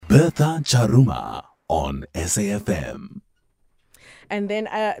Bertha Charuma on SAFM. And then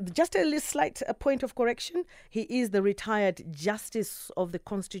just a slight point of correction. He is the retired Justice of the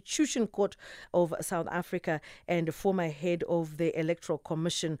Constitution Court of South Africa and former head of the Electoral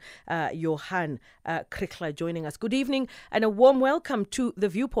Commission, Johann Kriegler, joining us. Good evening and a warm welcome to The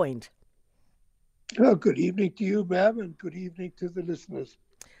Viewpoint. Oh, good evening to you, ma'am, and good evening to the listeners.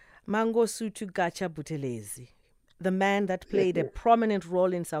 Mangosuthu Gatsha Buthelezi, the man that played a prominent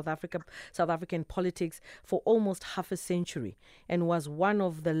role in South African politics for almost half a century and was one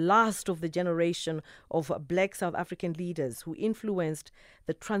of the last of the generation of black South African leaders who influenced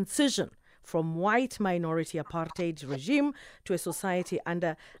the transition from white minority apartheid regime to a society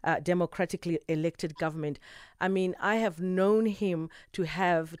under democratically elected government. I mean, I have known him to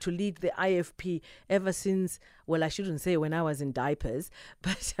lead the IFP ever since, well, I shouldn't say when I was in diapers,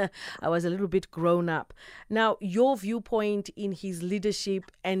 but I was a little bit grown up. Now, your viewpoint in his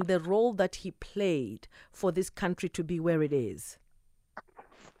leadership and the role that he played for this country to be where it is.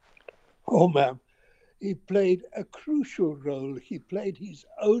 Oh, ma'am, he played a crucial role. He played his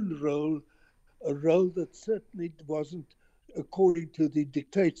own role, a role that certainly wasn't according to the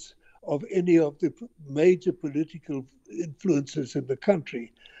dictates of any of the major political influences in the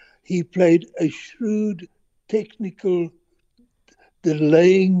country. He played a shrewd, technical,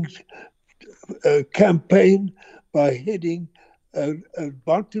 delaying campaign by heading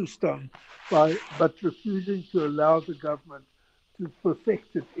Bantustan, but refusing to allow the government to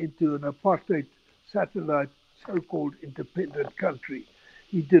perfect it into an apartheid satellite, so-called independent country.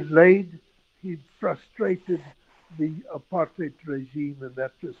 He delayed, he frustrated the apartheid regime in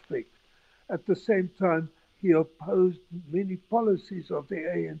that respect. At the same time, he opposed many policies of the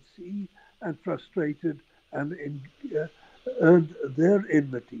ANC and frustrated and earned their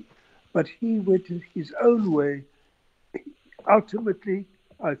enmity. But he went his own way. Ultimately,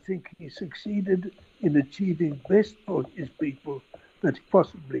 I think he succeeded in achieving best for his people that he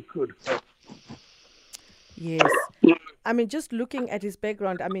possibly could have. Yes. I mean, just looking at his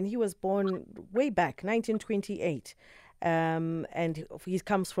background, I mean, he was born way back, 1928. And he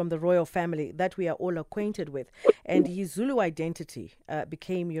comes from the royal family that we are all acquainted with. And his Zulu identity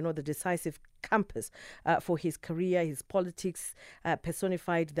became, the decisive compass for his career, his politics,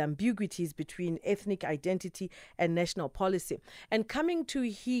 personified the ambiguities between ethnic identity and national policy. And coming to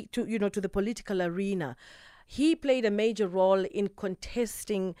the political arena, he played a major role in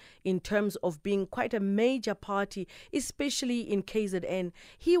contesting in terms of being quite a major party, especially in KZN.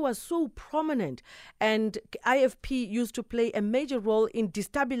 He was so prominent, and IFP used to play a major role in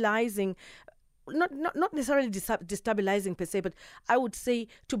destabilizing, not necessarily destabilizing per se, but I would say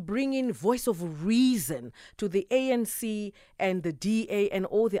to bring in voice of reason to the ANC and the DA and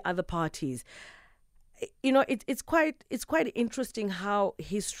all the other parties. It's quite interesting how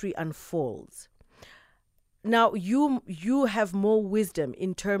history unfolds. Now, you have more wisdom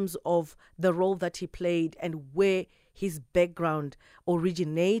in terms of the role that he played and where his background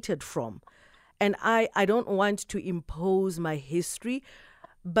originated from. And I don't want to impose my history,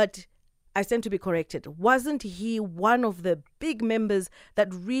 but I stand to be corrected. Wasn't he one of the big members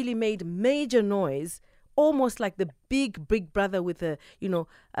that really made major noise, almost like the big brother with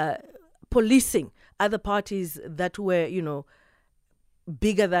policing other parties that were,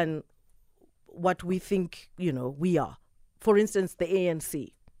 bigger than what we think, we are? For instance, the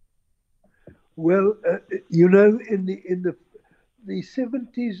ANC. Well, in the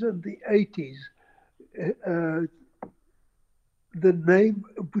 70s and the 80s, the name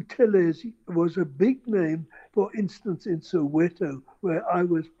Buthelezi was a big name. For instance, in Soweto, where I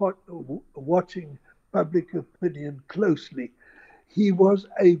was watching public opinion closely, he was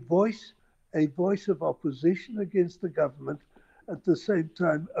a voice of opposition against the government. At the same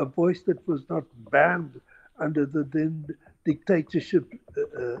time, a voice that was not banned under the then dictatorship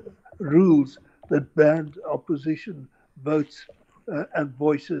rules that banned opposition votes and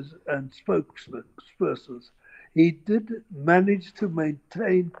voices and spokespersons. He did manage to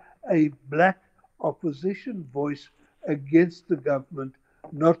maintain a black opposition voice against the government,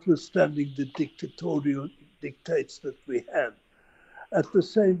 notwithstanding the dictatorial dictates that we had. At the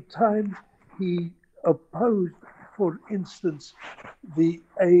same time, he opposed, for instance, the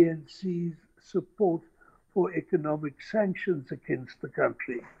ANC's support for economic sanctions against the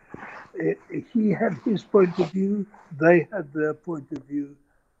country. He had his point of view, they had their point of view,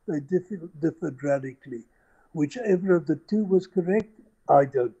 they differed radically. Whichever of the two was correct, I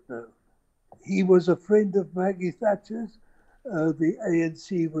don't know. He was a friend of Maggie Thatcher's. The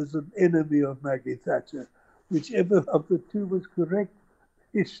ANC was an enemy of Maggie Thatcher. Whichever of the two was correct,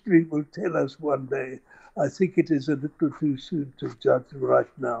 history will tell us one day. I think it is a little too soon to judge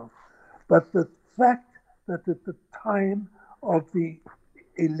right now. But the fact that at the time of the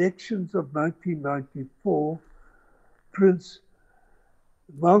elections of 1994, Prince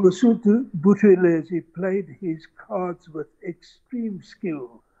Mangosuthu Buthelezi played his cards with extreme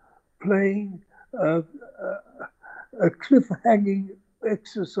skill, playing a cliff-hanging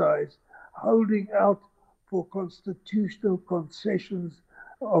exercise, holding out for constitutional concessions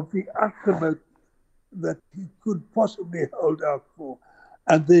of the utmost that he could possibly hold out for,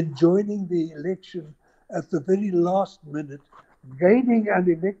 and then joining the election at the very last minute, gaining an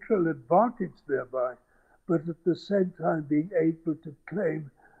electoral advantage thereby, but at the same time being able to claim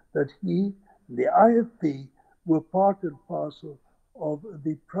that he, the IFP, were part and parcel of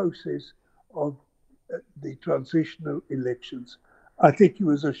the process of the transitional elections. I think he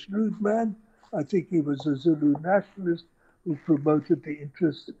was a shrewd man. I think he was a Zulu nationalist who promoted the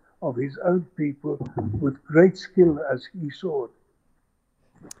interests of his own people with great skill as he saw it.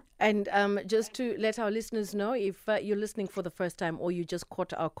 And just to let our listeners know, if you're listening for the first time or you just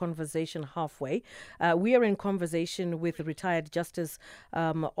caught our conversation halfway, we are in conversation with the retired Justice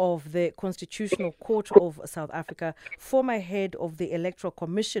of the Constitutional Court of South Africa, former head of the Electoral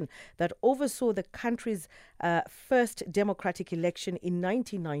Commission that oversaw the country's first democratic election in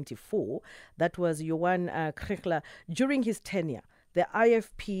 1994. That was Johann Kriegler. During his tenure, the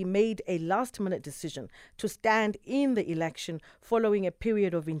IFP made a last-minute decision to stand in the election following a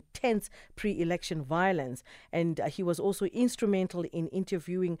period of intense pre-election violence. And he was also instrumental in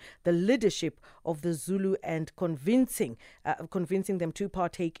interviewing the leadership of the Zulu and convincing them to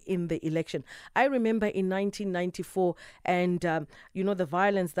partake in the election. I remember in 1994 and, the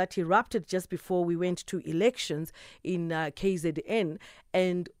violence that erupted just before we went to elections in KZN,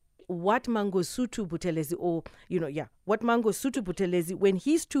 and what Mangosuthu Buthelezi, when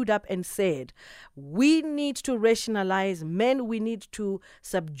he stood up and said, we need to rationalize men, we need to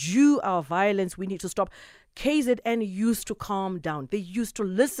subdue our violence, we need to stop. KZN used to calm down. They used to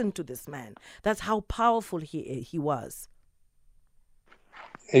listen to this man. That's how powerful he was.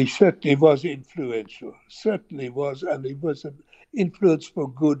 He certainly was influential, certainly was, and he was an influence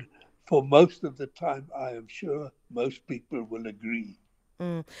for good for most of the time, I am sure most people will agree.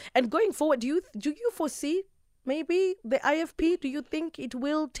 And going forward, do you foresee maybe the IFP, do you think it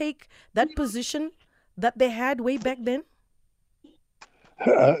will take that position that they had way back then?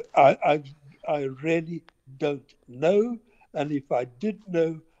 I really don't know. And if I did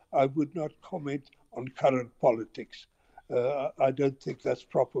know, I would not comment on current politics. I don't think that's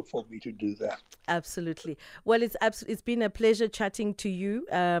proper for me to do that. Absolutely. Well, it's been a pleasure chatting to you.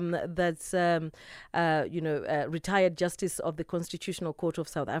 That's retired Justice of the Constitutional Court of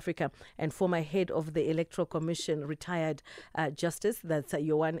South Africa and former head of the Electoral Commission, retired Justice. That's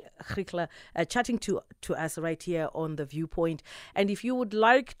Johann Kriegler, chatting to us right here on The Viewpoint. And if you would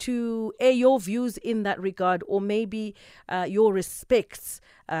like to air your views in that regard, or maybe your respects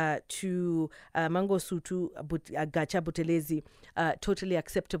to Mangosuthu Gatsha Buthelezi, totally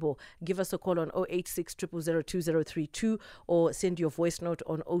acceptable. Give us a call on 086 000 2032 or send your voice note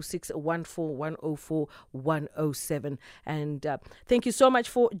on 0614 104 107. And thank you so much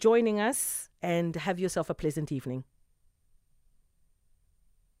for joining us, and have yourself a pleasant evening.